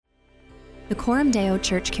The Coram Deo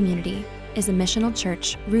Church community is a missional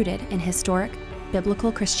church rooted in historic,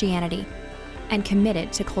 biblical Christianity and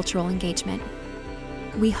committed to cultural engagement.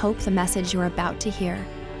 We hope the message you're about to hear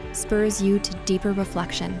spurs you to deeper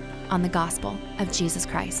reflection on the gospel of Jesus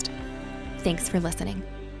Christ. Thanks for listening.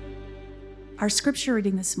 Our scripture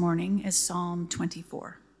reading this morning is Psalm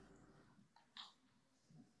 24.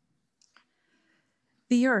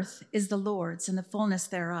 The earth is the Lord's and the fullness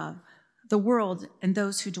thereof, the world and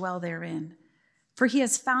those who dwell therein. For he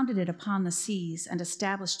has founded it upon the seas and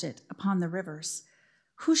established it upon the rivers.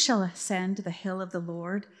 Who shall ascend the hill of the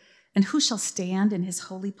Lord, and who shall stand in his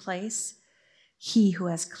holy place? He who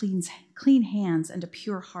has clean hands and a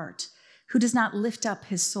pure heart, who does not lift up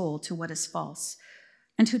his soul to what is false,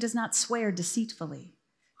 and who does not swear deceitfully.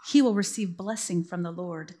 He will receive blessing from the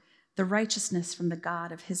Lord, the righteousness from the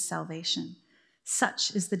God of his salvation.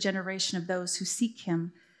 Such is the generation of those who seek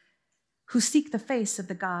him, who seek the face of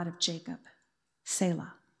the God of Jacob.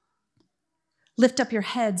 Selah. Lift up your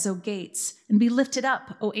heads, O gates, and be lifted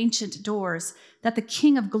up, O ancient doors, that the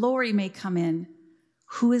King of glory may come in.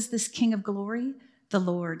 Who is this King of glory? The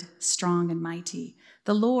Lord, strong and mighty,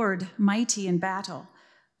 the Lord, mighty in battle.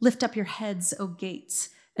 Lift up your heads, O gates,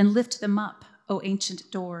 and lift them up, O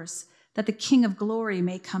ancient doors, that the King of glory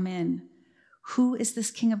may come in. Who is this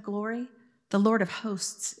King of glory? The Lord of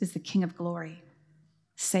hosts is the King of glory.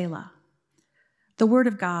 Selah. The word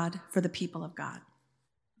of God for the people of God.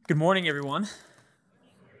 Good morning, everyone.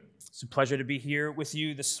 It's a pleasure to be here with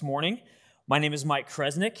you this morning. My name is Mike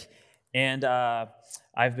Kresnick, and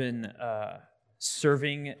I've been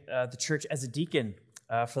serving the church as a deacon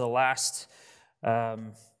for the last 8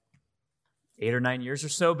 or 9 years or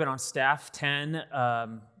so. Been on staff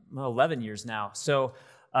 11 years now. So,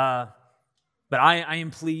 but I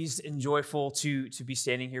am pleased and joyful to be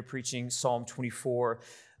standing here preaching Psalm 24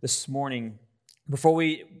 this morning. Before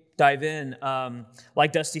we dive in,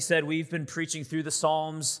 like Dusty said, we've been preaching through the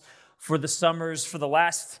Psalms for the summers for the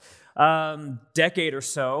last decade or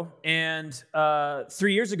so. And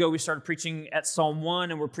 3 years ago, we started preaching at Psalm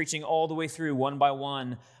 1, and we're preaching all the way through one by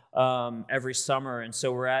one every summer. And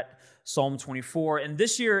so we're at Psalm 24. And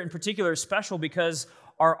this year in particular is special because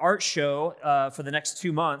our art show for the next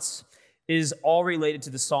 2 months is all related to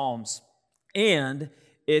the Psalms. And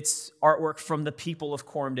it's artwork from the people of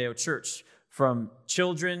Coram Deo Church, from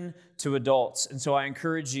children to adults. And so I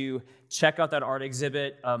encourage you, check out that art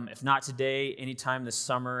exhibit. If not today, anytime this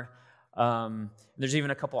summer. There's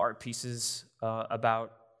even a couple art pieces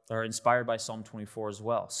about or inspired by Psalm 24 as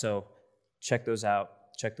well. So check those out.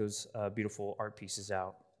 Check those beautiful art pieces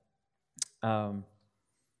out.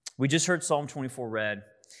 We just heard Psalm 24 read,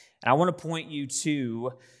 and I want to point you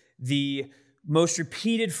to the most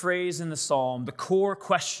repeated phrase in the psalm, the core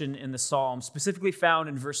question in the psalm, specifically found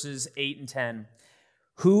in verses 8 and 10.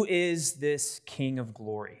 Who is this King of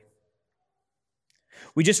glory?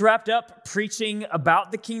 We just wrapped up preaching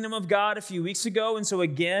about the kingdom of God a few weeks ago, and so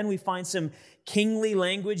again, we find some kingly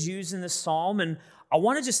language used in this psalm, and I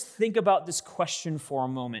want to just think about this question for a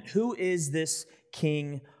moment. Who is this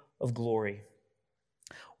King of glory?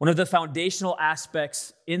 One of the foundational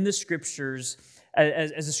aspects in the scriptures,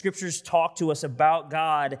 as the scriptures talk to us about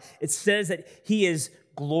God, it says that he is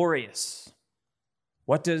glorious.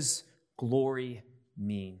 What does glory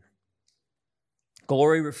mean?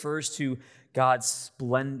 Glory refers to God's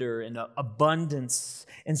splendor and abundance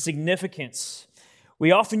and significance.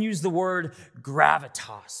 We often use the word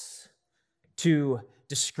gravitas to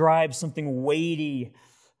describe something weighty,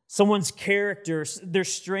 someone's character, their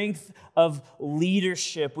strength of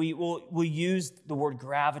leadership. We'll use the word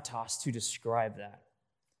gravitas to describe that.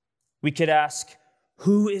 We could ask,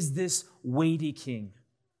 who is this weighty king?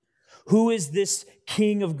 Who is this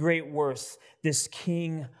king of great worth, this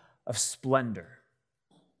king of splendor?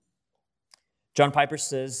 John Piper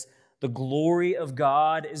says, the glory of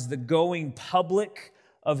God is the going public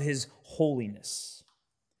of his holiness.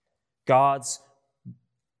 God's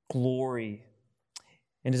glory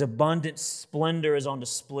and his abundant splendor is on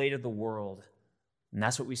display to the world. And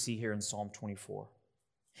that's what we see here in Psalm 24.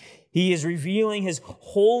 He is revealing his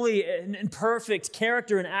holy and perfect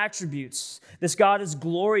character and attributes. This God is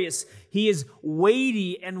glorious. He is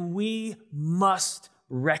weighty, and we must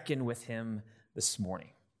reckon with him this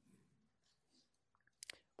morning.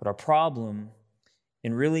 But our problem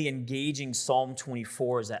in really engaging Psalm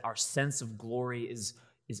 24 is that our sense of glory is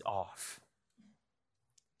off.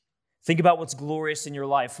 Think about what's glorious in your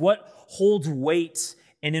life. What holds weight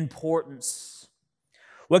and importance?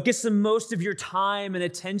 What gets the most of your time and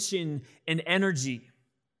attention and energy?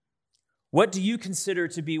 What do you consider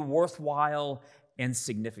to be worthwhile and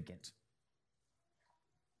significant?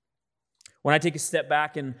 When I take a step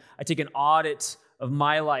back and I take an audit of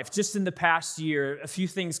my life, just in the past year, a few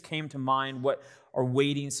things came to mind what are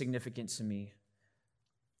weighty and significant to me.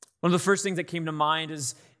 One of the first things that came to mind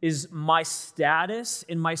is my status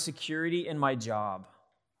and my security in my job.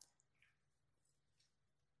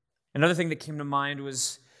 Another thing that came to mind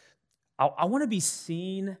was I want to be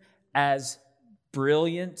seen as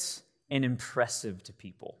brilliant and impressive to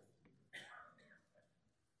people.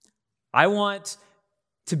 I want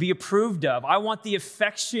to be approved of. I want the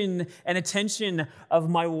affection and attention of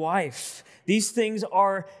my wife. These things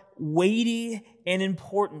are weighty and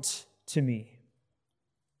important to me.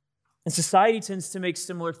 And society tends to make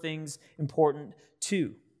similar things important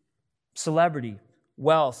too. Celebrity,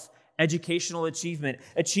 wealth, educational achievement,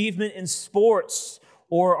 achievement in sports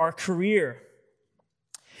or our career.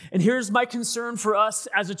 And here's my concern for us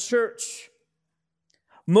as a church.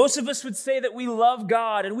 Most of us would say that we love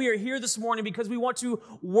God, and we are here this morning because we want to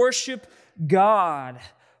worship God,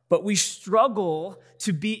 but we struggle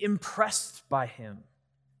to be impressed by Him.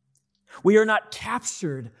 We are not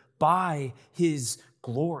captured by His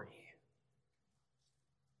glory.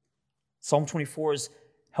 Psalm 24 is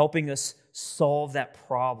helping us solve that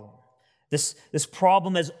problem. This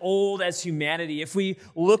problem as old as humanity. If we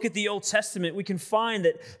look at the Old Testament, we can find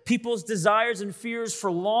that people's desires and fears for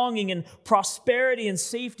longing and prosperity and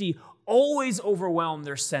safety always overwhelm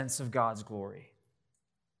their sense of God's glory.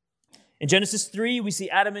 In Genesis 3, we see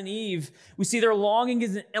Adam and Eve. We see their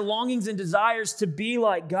longings and desires to be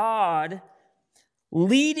like God,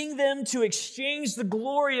 leading them to exchange the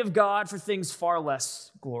glory of God for things far less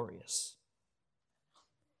glorious.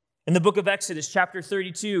 In the book of Exodus, chapter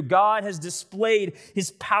 32, God has displayed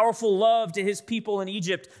His powerful love to His people in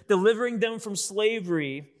Egypt, delivering them from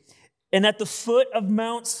slavery. And at the foot of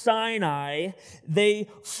Mount Sinai, they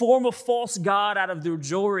form a false god out of their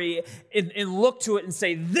jewelry and look to it and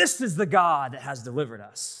say, "This is the God that has delivered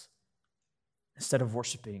us," instead of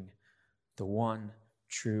worshiping the one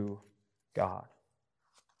true God.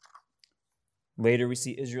 Later, we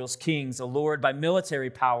see Israel's kings allured by military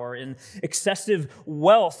power and excessive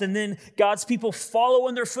wealth. And then God's people follow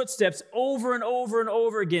in their footsteps over and over and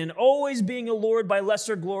over again, always being allured by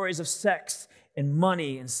lesser glories of sex and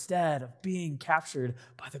money instead of being captured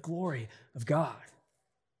by the glory of God.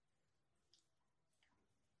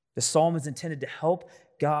 The psalm is intended to help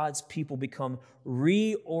God's people become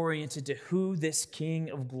reoriented to who this King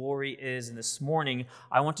of glory is. And this morning,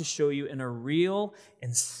 I want to show you in a real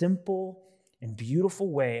and simple and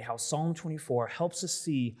beautiful way how Psalm 24 helps us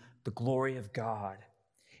see the glory of God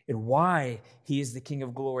and why He is the King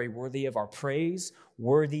of glory, worthy of our praise,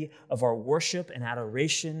 worthy of our worship and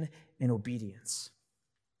adoration and obedience.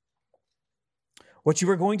 What you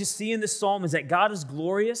are going to see in this psalm is that God is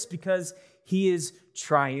glorious because He is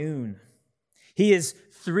triune. He is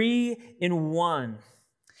 3 in 1.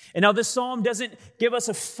 And now this psalm doesn't give us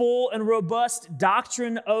a full and robust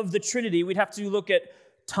doctrine of the Trinity. We'd have to look at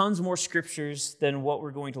tons more scriptures than what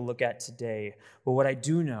we're going to look at today. But what I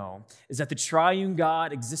do know is that the triune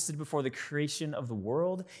God existed before the creation of the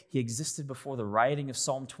world. He existed before the writing of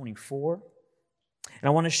Psalm 24. And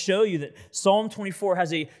I want to show you that Psalm 24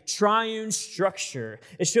 has a triune structure.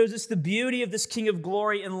 It shows us the beauty of this King of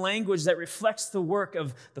glory in language that reflects the work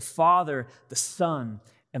of the Father, the Son,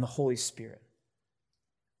 and the Holy Spirit.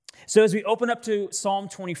 So as we open up to Psalm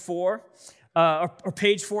 24, or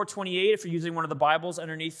page 428, if you're using one of the Bibles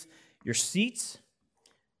underneath your seats,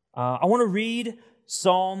 I want to read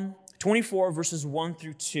Psalm 24, verses 1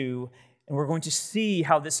 through 2, and we're going to see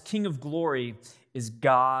how this King of glory is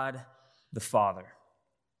God the Father.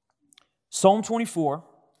 Psalm 24,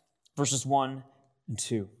 verses 1 and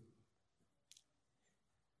 2.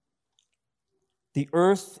 The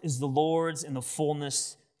earth is the Lord's and the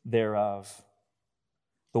fullness thereof,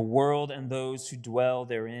 the world and those who dwell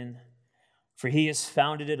therein. For He has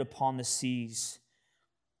founded it upon the seas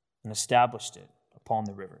and established it upon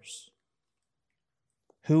the rivers.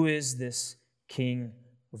 Who is this King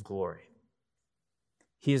of glory?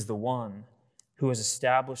 He is the one who has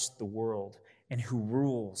established the world and who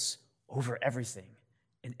rules over everything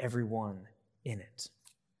and everyone in it.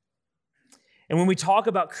 And when we talk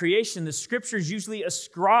about creation, the scriptures usually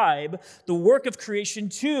ascribe the work of creation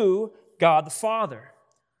to God the Father,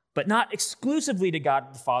 but not exclusively to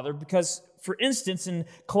God the Father, because, for instance, in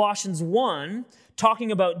Colossians 1,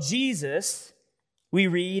 talking about Jesus, we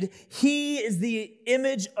read, He is the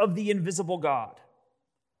image of the invisible God.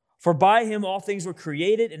 For by Him all things were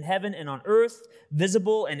created in heaven and on earth,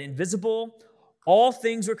 visible and invisible. All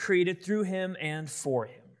things were created through Him and for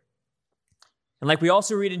Him. And like we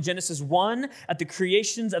also read in Genesis 1, at the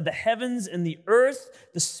creations of the heavens and the earth,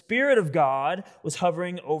 the Spirit of God was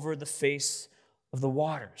hovering over the face of the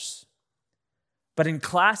waters. But in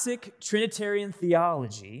classic Trinitarian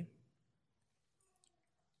theology,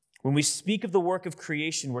 when we speak of the work of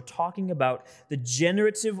creation, we're talking about the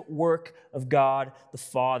generative work of God the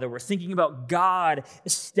Father. We're thinking about God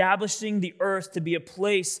establishing the earth to be a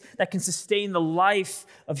place that can sustain the life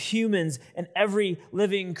of humans and every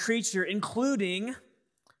living creature, including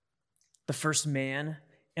the first man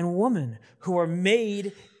and woman who are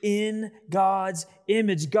made in God's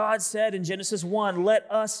image. God said in Genesis 1, "Let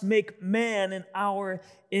us make man in our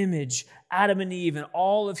image." Adam and Eve and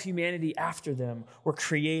all of humanity after them were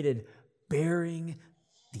created bearing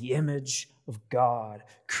the image of God,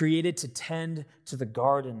 created to tend to the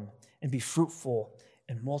garden and be fruitful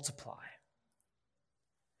and multiply.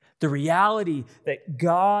 The reality that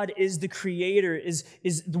God is the creator is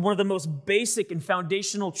one of the most basic and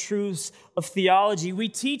foundational truths of theology. We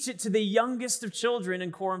teach it to the youngest of children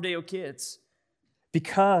in Coram Deo Kids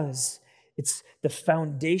because it's the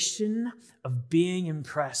foundation of being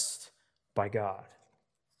impressed by God.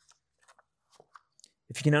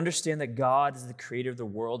 If you can understand that God is the creator of the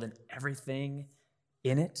world and everything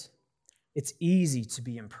in it, it's easy to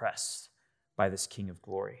be impressed by this King of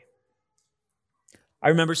Glory. I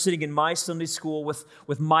remember sitting in my Sunday school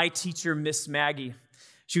with my teacher, Miss Maggie.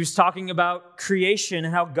 She was talking about creation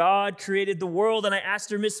and how God created the world, and I asked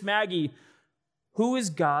her, "Miss Maggie, who is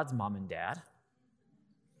God's mom and dad?"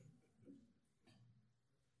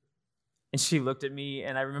 And she looked at me,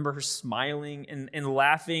 and I remember her smiling and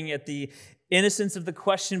laughing at the innocence of the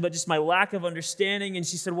question, but just my lack of understanding. And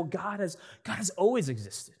she said, "Well, God has always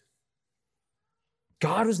existed.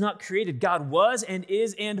 God was not created. God was and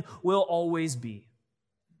is and will always be."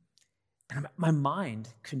 And my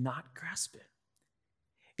mind could not grasp it.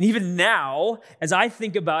 And even now, as I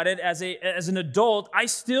think about it as an adult, I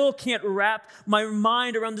still can't wrap my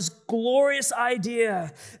mind around this glorious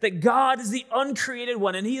idea that God is the uncreated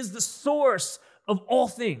one and he is the source of all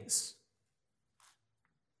things.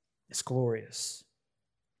 It's glorious.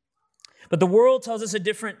 But the world tells us a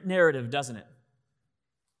different narrative, doesn't it?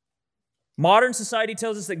 Modern society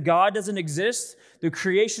tells us that God doesn't exist. The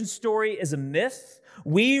creation story is a myth.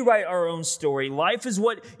 We write our own story. Life is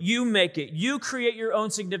what you make it. You create your own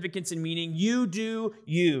significance and meaning. You do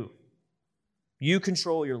you. You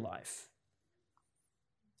control your life.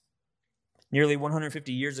 Nearly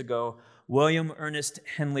 150 years ago, William Ernest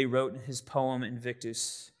Henley wrote in his poem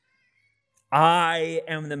Invictus, "I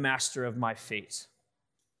am the master of my fate.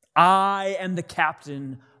 I am the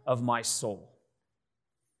captain of my soul."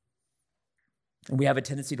 And we have a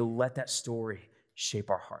tendency to let that story shape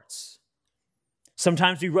our hearts.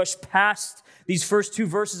 Sometimes we rush past these first two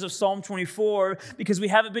verses of Psalm 24 because we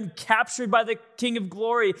haven't been captured by the King of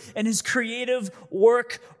Glory and his creative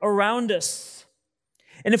work around us.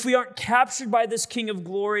 And if we aren't captured by this King of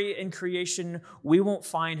Glory in creation, we won't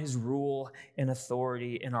find his rule and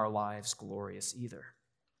authority in our lives glorious either.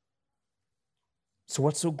 So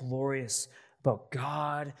what's so glorious about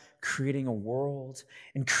God creating a world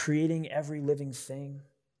and creating every living thing?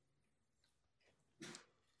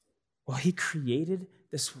 Well, he created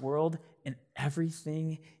this world and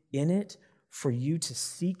everything in it for you to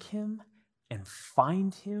seek him and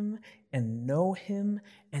find him and know him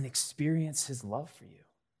and experience his love for you.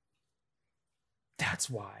 That's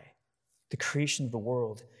why the creation of the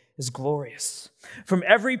world is glorious. From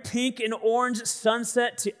every pink and orange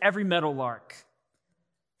sunset to every meadowlark,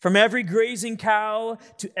 from every grazing cow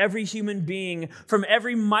to every human being, from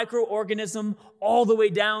every microorganism all the way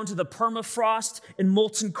down to the permafrost and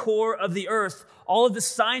molten core of the earth, all of the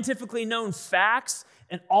scientifically known facts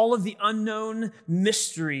and all of the unknown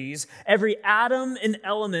mysteries, every atom and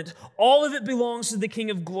element, all of it belongs to the King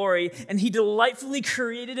of Glory, and he delightfully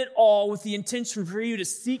created it all with the intention for you to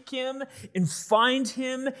seek him and find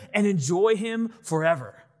him and enjoy him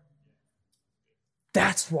forever.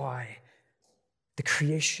 That's why the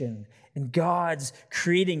creation and God's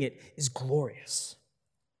creating it is glorious.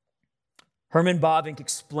 Herman Bavinck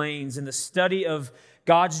explains in the study of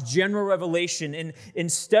God's general revelation, in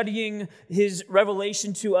studying his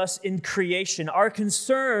revelation to us in creation, our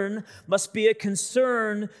concern must be a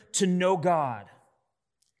concern to know God.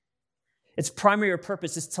 Its primary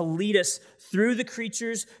purpose is to lead us through the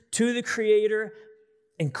creatures to the Creator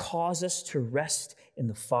and cause us to rest in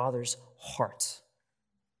the Father's heart.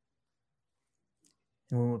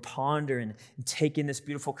 And when we ponder and take in this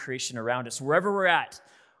beautiful creation around us, wherever we're at,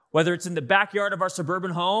 whether it's in the backyard of our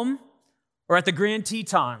suburban home or at the Grand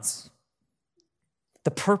Tetons,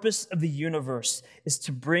 the purpose of the universe is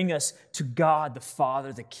to bring us to God, the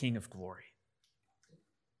Father, the King of Glory.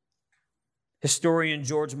 Historian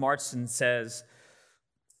George Marston says,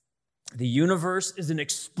 "The universe is an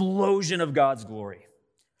explosion of God's glory.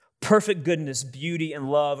 Perfect goodness, beauty,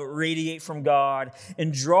 and love radiate from God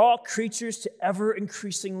and draw creatures to ever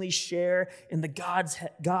increasingly share in the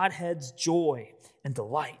Godhead's joy and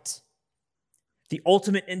delight. The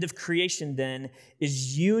ultimate end of creation, then,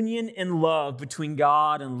 is union and love between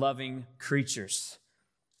God and loving creatures."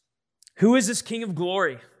 Who is this King of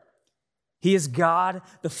glory? He is God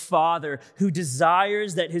the Father, who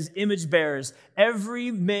desires that his image bearers,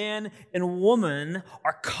 every man and woman,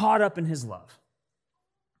 are caught up in his love.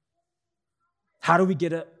 How do we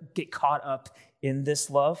get caught up in this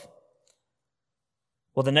love?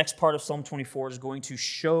 Well, the next part of Psalm 24 is going to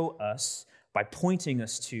show us by pointing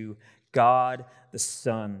us to God the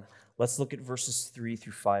Son. Let's look at verses 3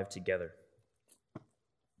 through 5 together.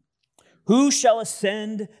 "Who shall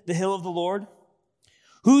ascend the hill of the Lord?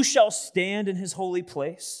 Who shall stand in his holy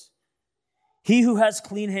place? He who has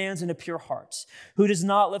clean hands and a pure heart, who does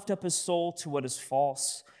not lift up his soul to what is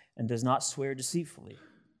false and does not swear deceitfully.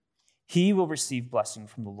 He will receive blessing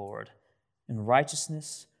from the Lord and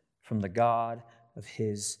righteousness from the God of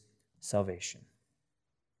his salvation."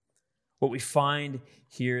 What we find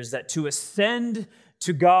here is that to ascend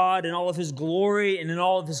to God in all of his glory and in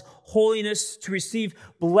all of his holiness, to receive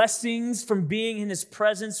blessings from being in his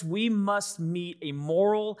presence, we must meet a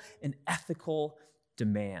moral and ethical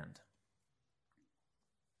demand.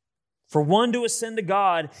 For one to ascend to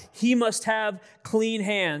God, he must have clean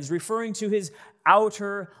hands, referring to his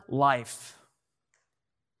outer life.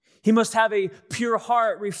 He must have a pure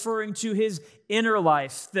heart, referring to his inner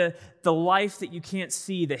life, the life that you can't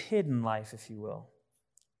see, the hidden life, if you will.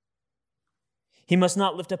 He must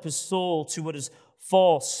not lift up his soul to what is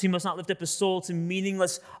false. He must not lift up his soul to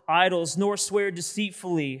meaningless idols, nor swear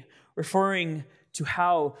deceitfully, referring to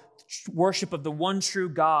how worship of the one true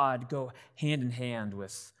God go hand in hand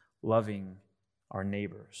with loving our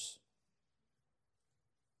neighbors.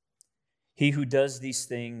 He who does these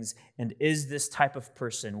things and is this type of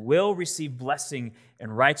person will receive blessing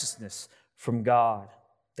and righteousness from God,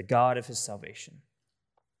 the God of his salvation.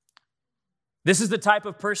 This is the type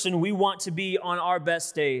of person we want to be on our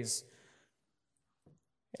best days.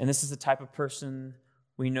 And this is the type of person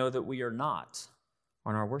we know that we are not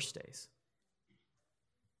on our worst days.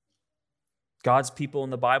 God's people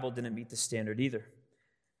in the Bible didn't meet the standard either.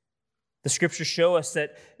 The scriptures show us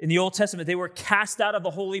that in the Old Testament, they were cast out of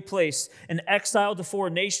the holy place and exiled to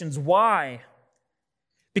foreign nations. Why?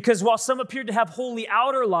 Because while some appeared to have holy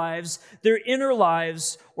outer lives, their inner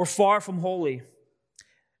lives were far from holy.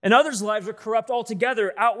 And others' lives were corrupt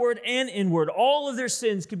altogether, outward and inward. All of their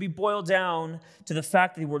sins could be boiled down to the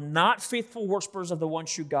fact that they were not faithful worshipers of the one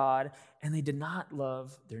true God, and they did not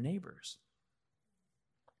love their neighbors.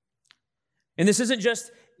 And this isn't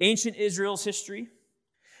just ancient Israel's history.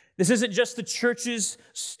 This isn't just the church's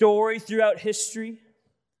story throughout history.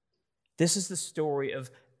 This is the story of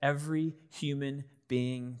every human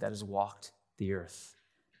being that has walked the earth.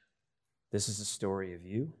 This is the story of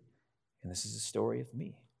you, and this is the story of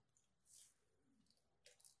me.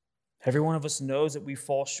 Every one of us knows that we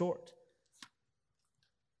fall short.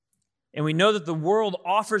 And we know that the world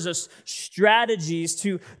offers us strategies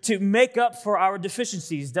to make up for our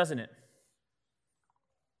deficiencies, doesn't it?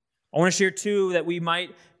 I want to share two that we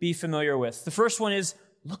might be familiar with. The first one is,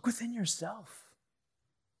 look within yourself.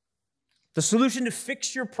 The solution to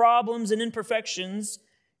fix your problems and imperfections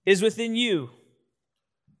is within you.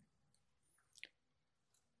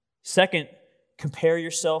 Second, compare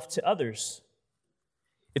yourself to others.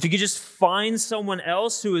 If you could just find someone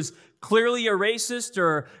else who is clearly a racist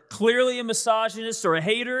or clearly a misogynist or a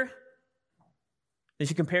hater, if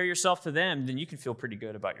you compare yourself to them, then you can feel pretty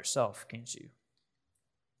good about yourself, can't you?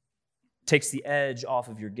 Takes the edge off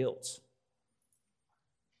of your guilt.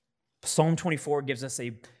 Psalm 24 gives us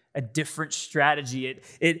a different strategy.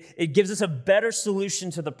 It gives us a better solution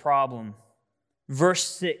to the problem. Verse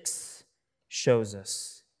 6 shows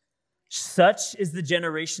us, "Such is the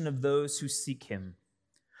generation of those who seek him,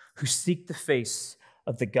 who seek the face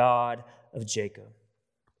of the God of Jacob."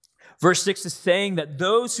 Verse 6 is saying that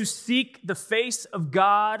those who seek the face of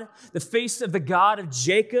God, the face of the God of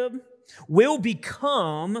Jacob, will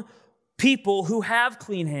become people who have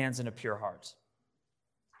clean hands and a pure heart.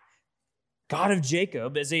 God of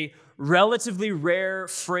Jacob is a relatively rare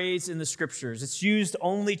phrase in the scriptures. It's used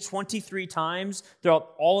only 23 times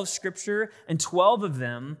throughout all of Scripture, and 12 of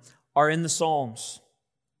them are in the Psalms.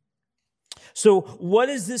 So what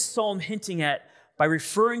is this psalm hinting at by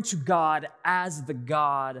referring to God as the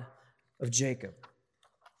God of Jacob?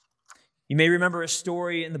 You may remember a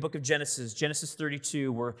story in the book of Genesis, Genesis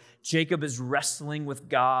 32, where Jacob is wrestling with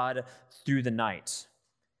God through the night.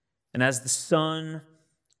 And as the sun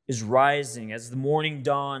is rising, as the morning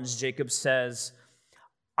dawns, Jacob says,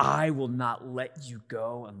 I will not let you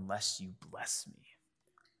go unless you bless me.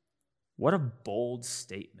 What a bold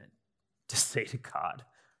statement to say to God,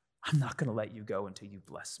 I'm not going to let you go until you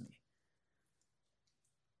bless me.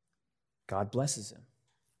 God blesses him.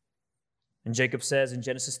 And Jacob says in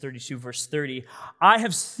Genesis 32, verse 30, I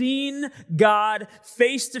have seen God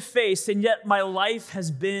face to face, and yet my life has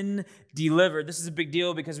been delivered. This is a big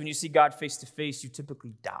deal because when you see God face to face, you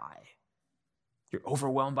typically die. You're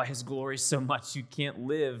overwhelmed by his glory so much you can't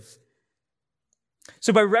live.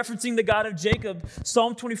 So by referencing the God of Jacob,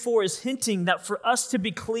 Psalm 24 is hinting that for us to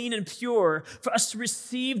be clean and pure, for us to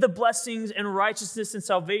receive the blessings and righteousness and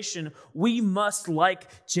salvation, we must,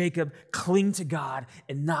 like Jacob, cling to God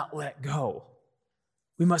and not let go.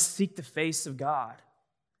 We must seek the face of God.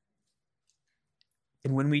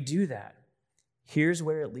 And when we do that, here's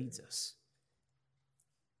where it leads us: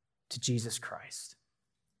 to Jesus Christ.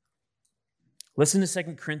 Listen to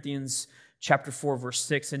 2 Corinthians chapter 4, verse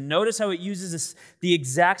 6, and notice how it uses the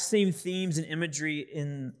exact same themes and imagery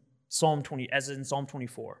in Psalm 20 as in Psalm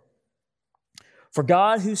 24. For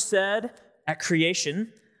God, who said at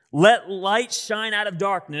creation, let light shine out of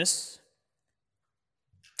darkness,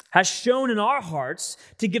 has shown in our hearts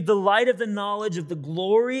to give the light of the knowledge of the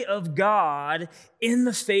glory of God in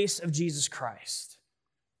the face of Jesus Christ.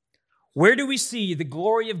 Where do we see the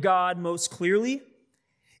glory of God most clearly?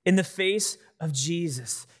 In the face of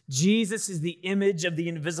Jesus. Jesus is the image of the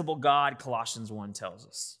invisible God, Colossians 1 tells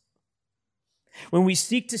us. When we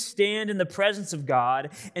seek to stand in the presence of God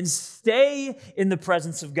and stay in the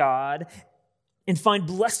presence of God and find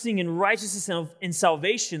blessing and righteousness and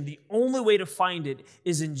salvation, the only way to find it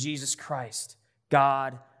is in Jesus Christ,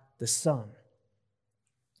 God the Son.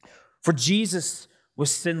 For Jesus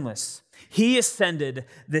was sinless. He ascended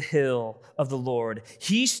the hill of the Lord.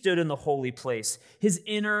 He stood in the holy place. His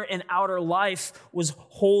inner and outer life was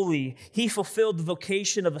holy. He fulfilled the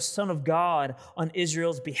vocation of a son of God on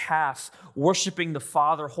Israel's behalf, worshiping the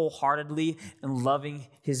Father wholeheartedly and loving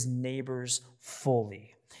his neighbors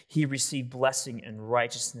fully. He received blessing and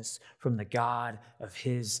righteousness from the God of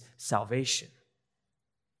his salvation.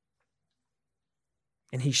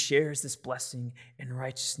 And he shares this blessing and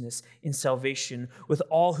righteousness in salvation with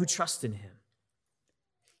all who trust in him.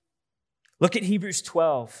 Look at Hebrews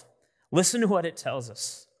 12. Listen to what it tells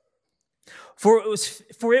us. For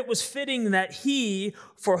it was fitting that he,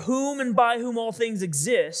 for whom and by whom all things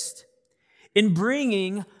exist, in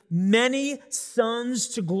bringing many sons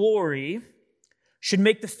to glory, should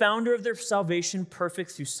make the founder of their salvation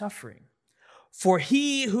perfect through suffering. For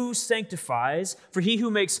he who sanctifies, for he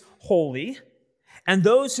who makes holy, and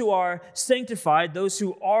those who are sanctified, those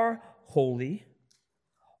who are holy,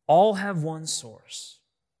 all have one source.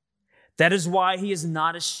 That is why he is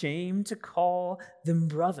not ashamed to call them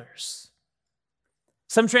brothers.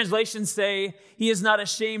 Some translations say he is not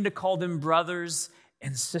ashamed to call them brothers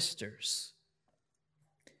and sisters.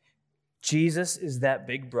 Jesus is that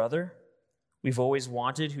big brother we've always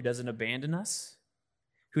wanted, who doesn't abandon us,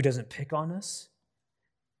 who doesn't pick on us,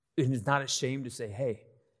 and is not ashamed to say, hey,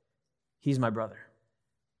 he's my brother.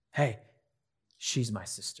 Hey, she's my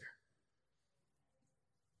sister.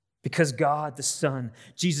 Because God, the Son,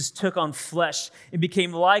 Jesus took on flesh and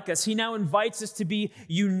became like us, he now invites us to be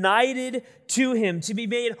united to him, to be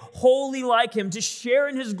made holy like him, to share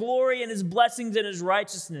in his glory and his blessings and his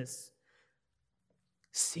righteousness.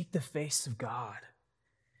 Seek the face of God.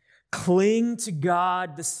 Cling to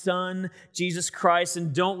God, the Son, Jesus Christ,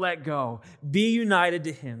 and don't let go. Be united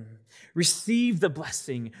to him. Receive the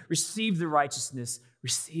blessing, receive the righteousness,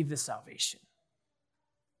 receive the salvation.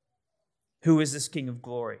 Who is this King of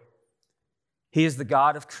glory? He is the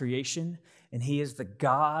God of creation, and he is the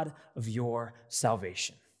God of your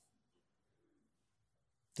salvation.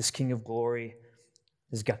 This King of glory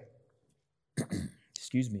is God,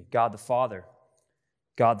 God the Father,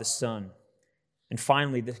 God the Son, and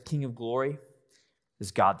finally, the King of glory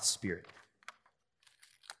is God the Spirit.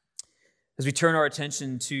 As we turn our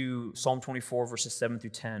attention to Psalm 24, verses 7 through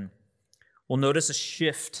 10, we'll notice a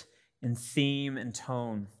shift in theme and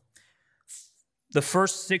tone. The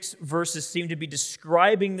first 6 verses seem to be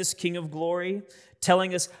describing this King of glory,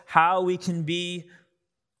 telling us how we can be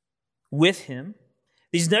with him.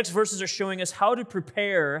 These next verses are showing us how to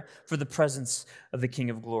prepare for the presence of the King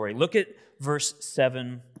of glory. Look at verse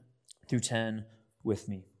 7 through 10 with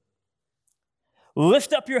me.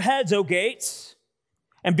 Lift up your heads, O gates,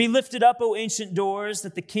 and be lifted up, O ancient doors,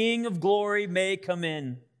 that the King of glory may come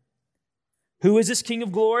in. Who is this King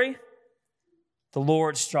of glory? The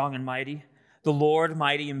Lord strong and mighty, the Lord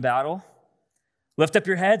mighty in battle. Lift up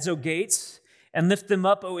your heads, O gates, and lift them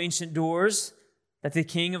up, O ancient doors, that the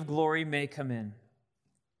King of glory may come in.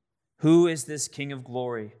 Who is this King of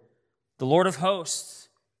glory? The Lord of hosts.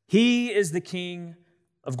 He is the King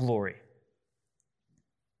of glory.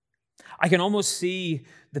 I can almost see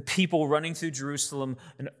the people running through Jerusalem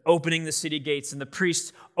and opening the city gates, and the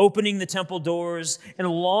priests opening the temple doors and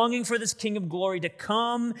longing for this King of glory to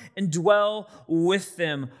come and dwell with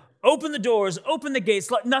them. Open the doors, open the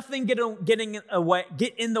gates, let nothing get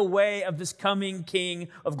in the way of this coming King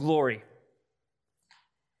of glory.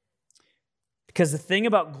 Because the thing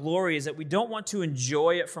about glory is that we don't want to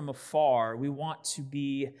enjoy it from afar. We want to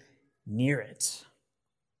be near it.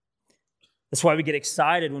 That's why we get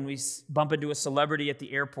excited when we bump into a celebrity at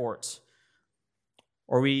the airport,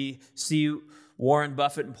 or we see Warren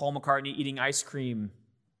Buffett and Paul McCartney eating ice cream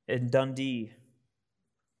in Dundee.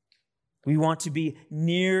 We want to be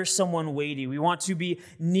near someone weighty. We want to be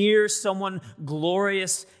near someone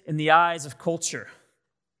glorious in the eyes of culture.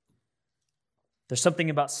 There's something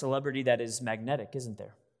about celebrity that is magnetic, isn't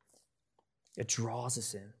there? It draws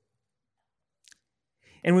us in.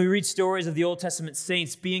 And we read stories of the Old Testament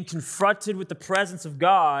saints being confronted with the presence of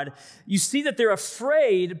God. You see that they're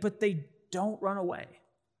afraid, but they don't run away.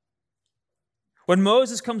 When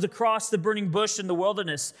Moses comes across the burning bush in the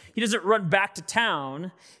wilderness, he doesn't run back to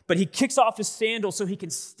town, but he kicks off his sandals so he can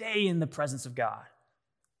stay in the presence of God.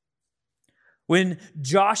 When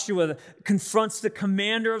Joshua confronts the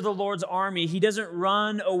commander of the Lord's army, he doesn't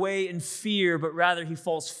run away in fear, but rather he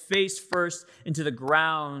falls face first into the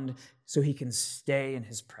ground so he can stay in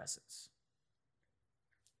his presence.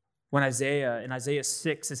 When Isaiah, in Isaiah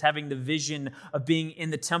 6, is having the vision of being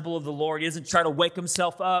in the temple of the Lord, he doesn't try to wake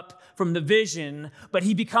himself up from the vision, but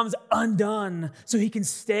he becomes undone so he can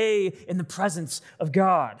stay in the presence of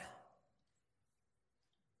God.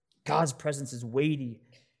 God's presence is weighty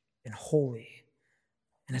and holy,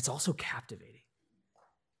 and it's also captivating.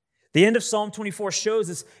 The end of Psalm 24 shows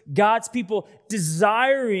us God's people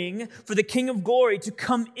desiring for the King of glory to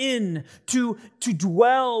come in, to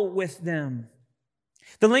dwell with them.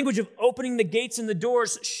 The language of opening the gates and the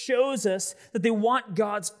doors shows us that they want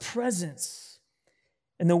God's presence.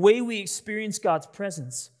 And the way we experience God's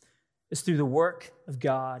presence is through the work of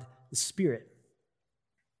God, the Spirit.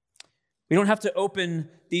 We don't have to open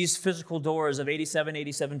these physical doors of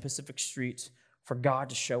 8787 Pacific Street for God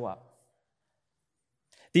to show up.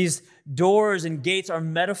 These doors and gates are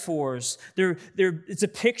metaphors. It's a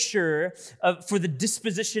picture for the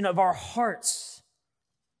disposition of our hearts.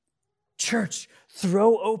 Church,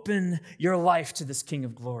 throw open your life to this King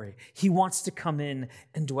of glory. He wants to come in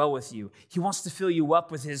and dwell with you. He wants to fill you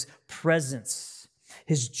up with his presence,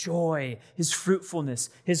 his joy, his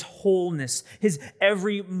fruitfulness, his wholeness, his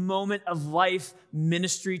every moment of life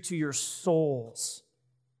ministry to your souls.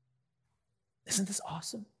 Isn't this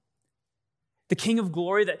awesome? The King of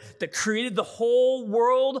glory that created the whole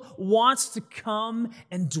world wants to come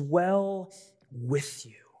and dwell with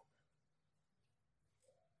you.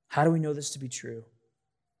 How do we know this to be true?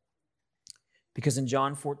 Because in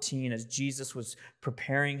John 14, as Jesus was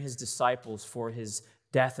preparing his disciples for his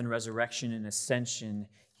death and resurrection and ascension,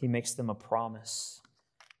 he makes them a promise.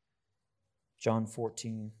 John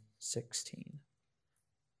 14:16.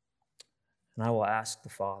 And I will ask the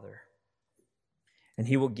Father, and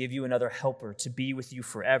he will give you another helper to be with you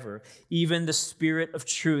forever, even the Spirit of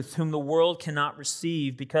truth, whom the world cannot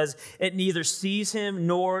receive, because it neither sees him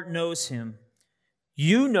nor knows him.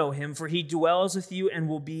 You know him, for he dwells with you and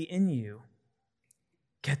will be in you.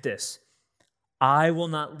 Get this. I will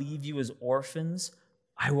not leave you as orphans.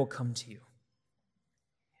 I will come to you.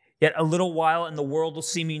 Yet a little while and the world will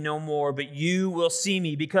see me no more, but you will see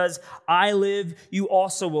me. Because I live, you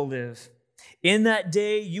also will live. In that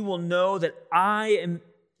day, you will know that I am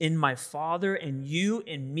in my Father, and you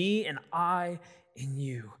in me, and I in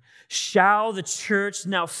you. Shall the church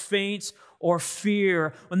now faint or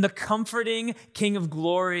fear when the comforting King of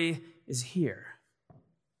glory is here?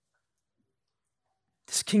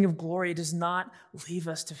 This King of glory does not leave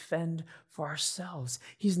us to fend for ourselves.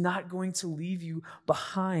 He's not going to leave you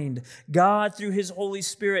behind. God, through his Holy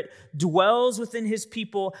Spirit, dwells within his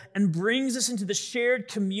people and brings us into the shared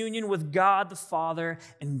communion with God the Father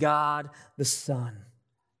and God the Son.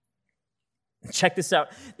 Check this out.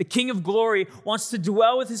 The King of glory wants to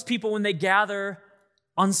dwell with his people when they gather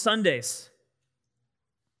on Sundays.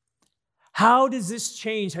 How does this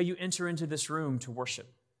change how you enter into this room to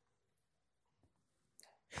worship?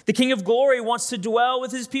 The King of glory wants to dwell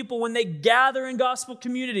with his people when they gather in gospel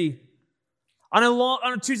community. On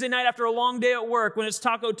a Tuesday night after a long day at work, when it's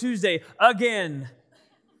Taco Tuesday, again.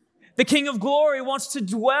 The King of Glory wants to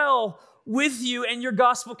dwell with you and your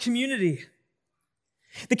gospel community.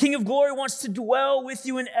 The King of Glory wants to dwell with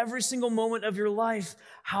you in every single moment of your life.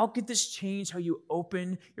 How could this change how you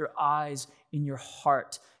open your eyes in your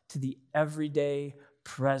heart to the everyday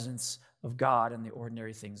presence of God and the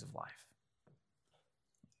ordinary things of life?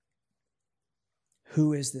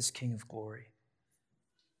 Who is this King of Glory?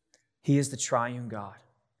 He is the triune God,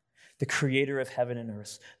 the creator of heaven and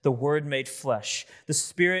earth, the Word made flesh, the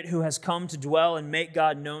Spirit who has come to dwell and make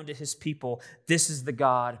God known to his people. This is the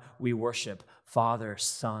God we worship, Father,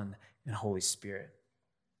 Son, and Holy Spirit.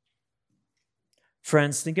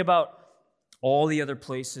 Friends, think about all the other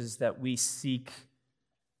places that we seek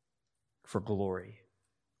for glory.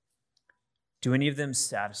 Do any of them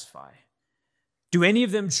satisfy? Do any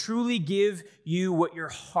of them truly give you what your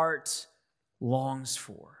heart longs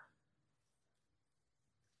for?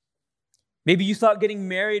 Maybe you thought getting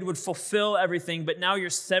married would fulfill everything, but now you're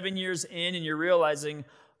 7 years in and you're realizing,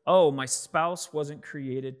 oh, my spouse wasn't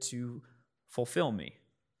created to fulfill me,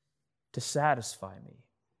 to satisfy me,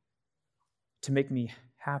 to make me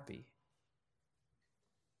happy.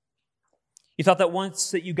 You thought that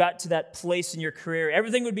once that you got to that place in your career,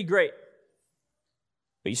 everything would be great,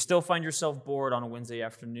 but you still find yourself bored on a Wednesday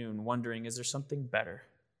afternoon, wondering, is there something better?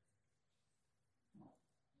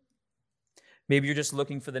 Maybe you're just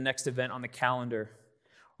looking for the next event on the calendar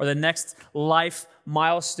or the next life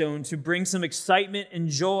milestone to bring some excitement and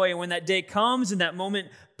joy. And when that day comes and that moment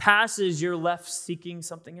passes, you're left seeking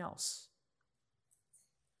something else.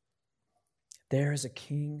 There is a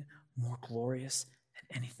King more glorious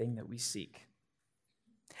than anything that we seek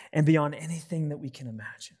and beyond anything that we can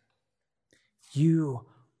imagine. You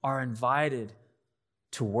are invited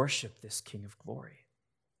to worship this King of Glory.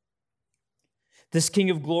 This King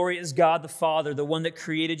of Glory is God the Father, the one that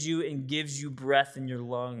created you and gives you breath in your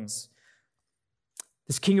lungs.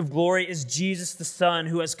 This King of Glory is Jesus the Son,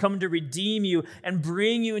 who has come to redeem you and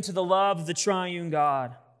bring you into the love of the triune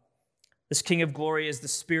God. This King of Glory is the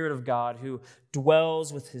Spirit of God, who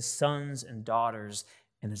dwells with his sons and daughters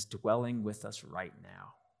and is dwelling with us right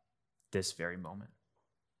now, this very moment.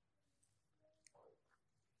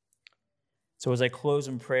 So as I close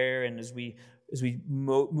in prayer and as we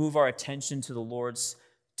move our attention to the Lord's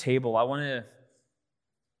table, I want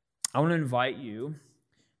to invite you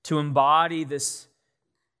to embody this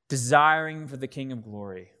desiring for the King of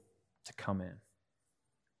Glory to come in.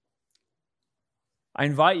 I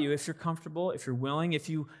invite you, if you're comfortable, if you're willing, if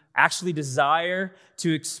you actually desire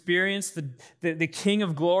to experience the King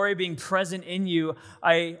of Glory being present in you,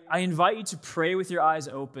 I invite you to pray with your eyes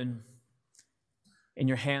open and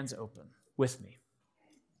your hands open with me.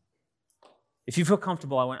 If you feel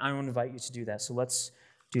comfortable, I want to invite you to do that. So let's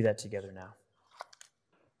do that together now.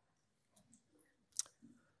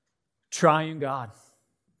 Triune God,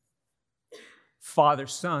 Father,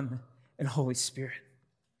 Son, and Holy Spirit.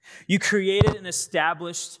 You created and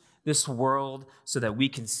established this world so that we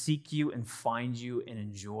can seek you and find you and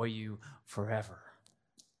enjoy you forever.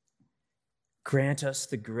 Grant us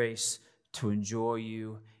the grace to enjoy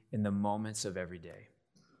you in the moments of every day.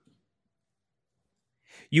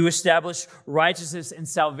 You establish righteousness and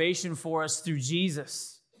salvation for us through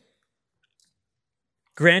Jesus.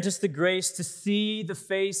 Grant us the grace to see the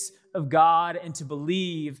face of God and to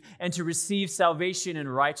believe and to receive salvation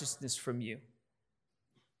and righteousness from you.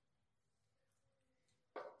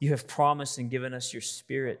 You have promised and given us your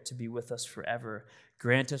Spirit to be with us forever.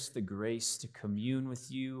 Grant us the grace to commune with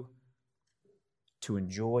you, to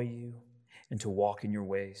enjoy you, and to walk in your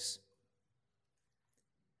ways.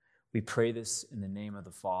 We pray this in the name of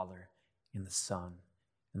the Father, and the Son,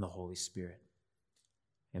 and the Holy Spirit.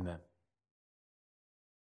 Amen.